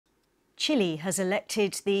Chile has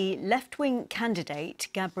elected the left-wing candidate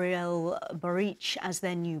Gabriel Boric as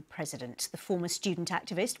their new president. The former student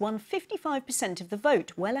activist won 55% of the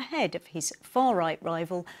vote, well ahead of his far-right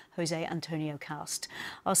rival, José Antonio Kast.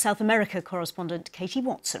 Our South America correspondent Katie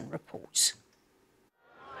Watson reports.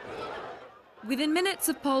 Within minutes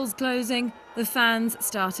of polls closing, the fans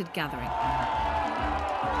started gathering.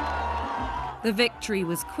 The victory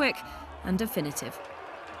was quick and definitive.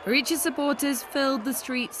 Boric's supporters filled the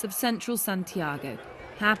streets of central Santiago,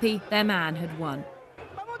 happy their man had won.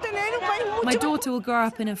 My daughter will grow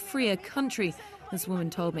up in a freer country, this woman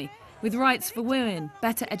told me, with rights for women,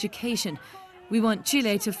 better education. We want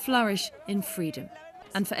Chile to flourish in freedom.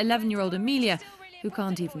 And for 11-year-old Emilia, who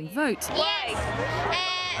can't even vote. Yes,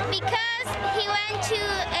 because he went to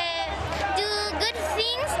do good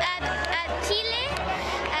things at Chile,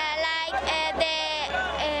 like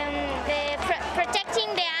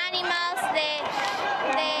protecting the animals, the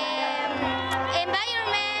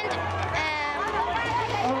environment,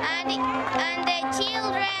 and the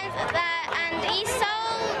children, and it's so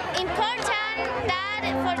important that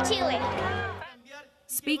for Chile.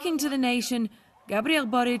 Speaking to the nation, Gabriel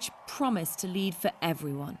Boric promised to lead for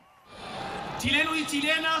everyone.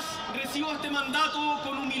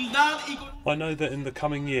 I know that in the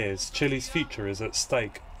coming years, Chile's future is at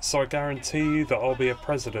stake, so I guarantee you that I'll be a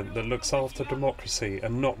president that looks after democracy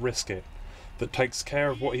and not risk it, that takes care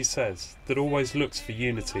of what he says, that always looks for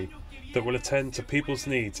unity, that will attend to people's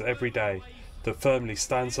needs every day, that firmly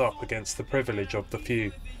stands up against the privilege of the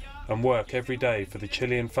few, and work every day for the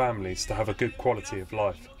Chilean families to have a good quality of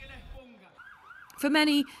life. For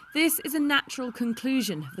many, this is a natural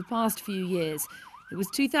conclusion of the past few years. It was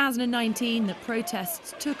 2019 that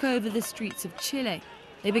protests took over the streets of Chile.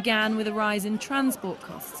 They began with a rise in transport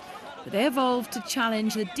costs, but they evolved to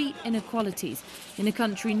challenge the deep inequalities in a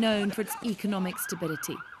country known for its economic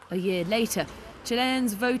stability. A year later,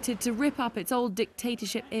 Chileans voted to rip up its old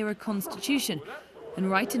dictatorship-era constitution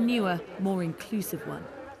and write a newer, more inclusive one.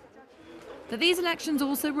 But these elections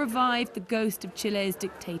also revived the ghost of Chile's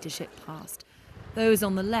dictatorship past. Those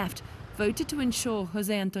on the left voted to ensure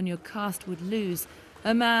José Antonio Kast would lose,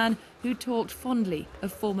 a man who talked fondly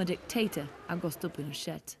of former dictator Augusto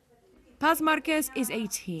Pinochet. Paz Marquez is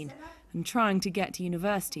 18 and trying to get to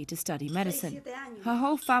university to study medicine. Her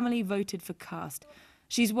whole family voted for Kast.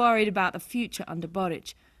 She's worried about the future under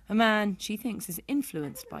Boric, a man she thinks is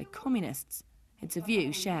influenced by communists. It's a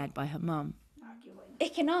view shared by her mum.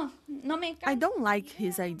 I don't like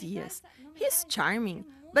his ideas. He's charming,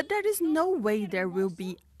 but there is no way there will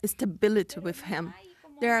be stability with him.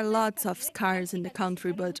 There are lots of scars in the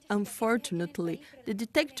country, but unfortunately, the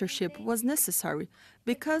dictatorship was necessary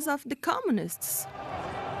because of the communists.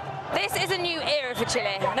 This is a new era for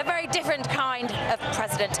Chile, and a very different kind of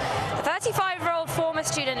president. A 35-year-old former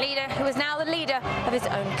student leader who is now the leader of his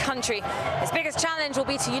own country. His biggest challenge will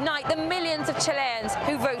be to unite the millions of Chileans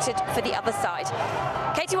who voted for the other side.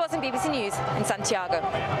 Katie Watson, BBC News in Santiago.